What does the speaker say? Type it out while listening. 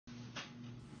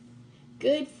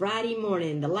Good Friday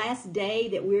morning, the last day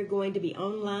that we're going to be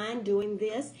online doing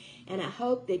this, and I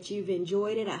hope that you've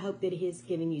enjoyed it. I hope that it has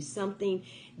given you something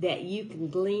that you can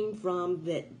glean from,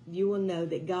 that you will know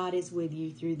that God is with you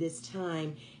through this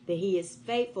time, that He is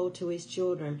faithful to His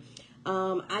children.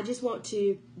 I just want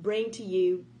to bring to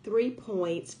you 3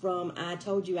 points from, I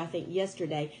told you, I think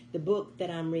yesterday, the book that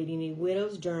I'm reading, A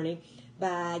Widow's Journey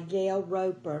by Gail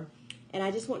Roper. And I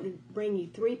just want to bring you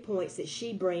 3 points that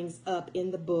she brings up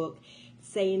in the book,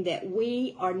 saying that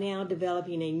we are now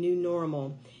developing a new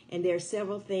normal. And there are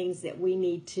several things that we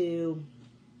need to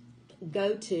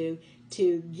go to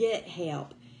get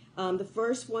help. The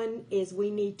first one is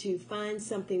we need to find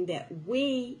something that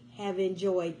we have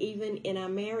enjoyed even in our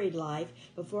married life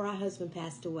before our husband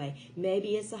passed away.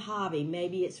 Maybe it's a hobby,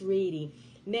 maybe it's reading,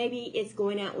 maybe it's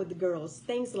going out with the girls,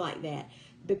 things like that,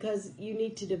 because you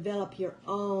need to develop your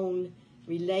own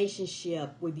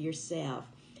relationship with yourself.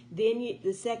 Then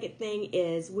the second thing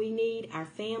is we need our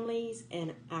families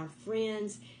and our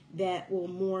friends that will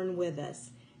mourn with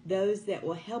us, those that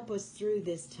will help us through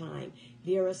this time.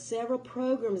 There are several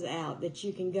programs out that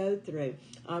you can go through.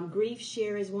 Grief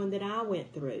Share is one that I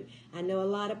went through. I know a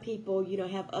lot of people,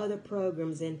 have other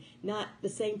programs, and not the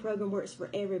same program works for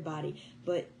everybody.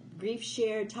 But Grief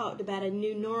Share talked about a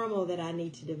new normal that I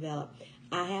need to develop.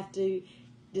 I have to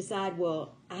decide,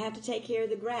 well, I have to take care of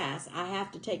the grass. I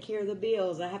have to take care of the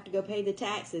bills. I have to go pay the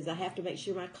taxes. I have to make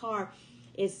sure my car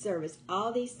is serviced.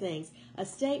 All these things. A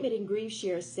statement in Grief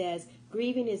Share says,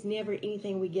 grieving is never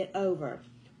anything we get over.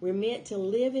 We're meant to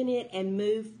live in it and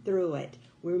move through it.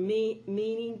 We're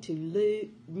meaning to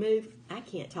move. I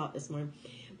can't talk this morning.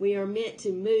 We are meant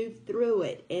to move through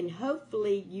it. And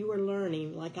hopefully you are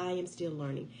learning, like I am still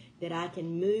learning, that I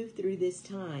can move through this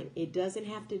time. It doesn't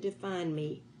have to define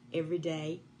me every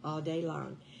day, all day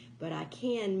long, but I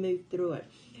can move through it.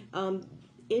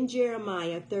 In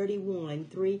Jeremiah 31,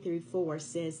 3-4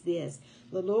 says this,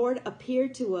 the Lord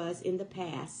appeared to us in the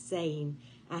past, saying,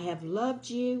 I have loved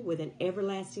you with an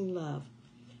everlasting love.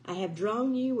 I have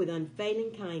drawn you with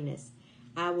unfailing kindness.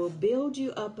 I will build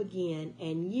you up again,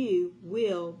 and you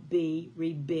will be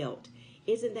rebuilt.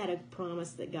 Isn't that a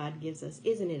promise that God gives us?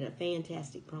 Isn't it a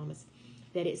fantastic promise?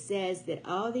 That it says that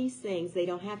all these things, they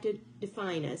don't have to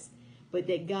define us, but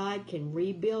that God can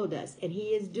rebuild us. And He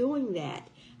is doing that.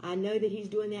 I know that He's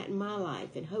doing that in my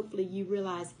life, and hopefully you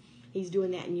realize He's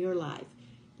doing that in your life.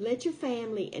 Let your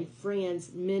family and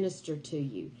friends minister to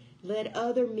you. Let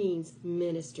other means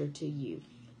minister to you.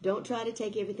 Don't try to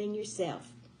take everything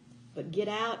yourself, but get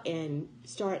out and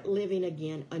start living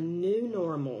again, a new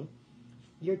normal.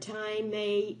 Your time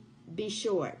may be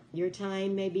short. Your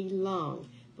time may be long.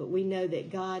 But we know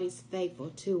that God is faithful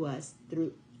to us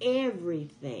through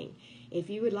everything. If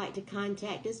you would like to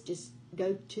contact us, just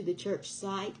go to the church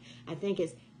site. I think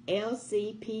it's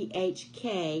lcphk.org.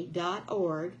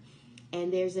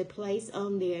 And there's a place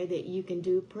on there that you can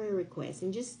do a prayer request.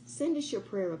 And just send us your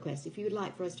prayer request. If you would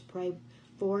like for us to pray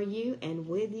for you and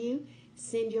with you,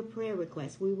 send your prayer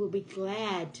request. We will be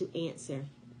glad to answer.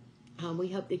 We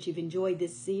hope that you've enjoyed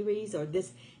this series or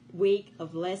this week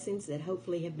of lessons that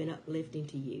hopefully have been uplifting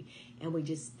to you. And we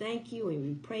just thank you and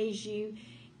we praise you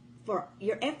for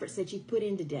your efforts that you've put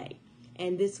in today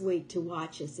and this week to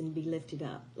watch us and be lifted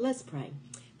up. Let's pray.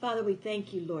 Father, we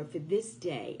thank you, Lord, for this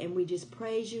day, and we just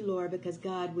praise you, Lord, because,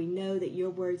 God, we know that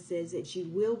your word says that you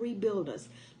will rebuild us.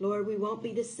 Lord, we won't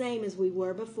be the same as we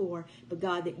were before, but,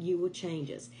 God, that you will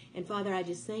change us. And, Father, I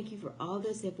just thank you for all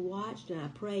those who have watched, and I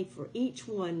pray for each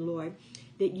one, Lord,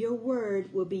 that your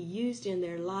word will be used in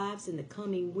their lives in the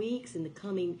coming weeks, in the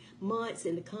coming months,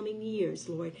 in the coming years,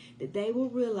 Lord, that they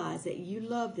will realize that you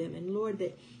love them, and, Lord,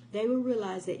 that they will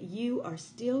realize that you are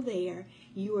still there,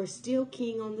 you are still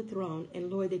king on the throne, and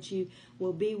Lord, that you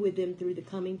will be with them through the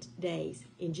coming days.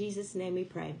 In Jesus' name we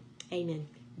pray. Amen.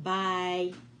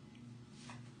 Bye.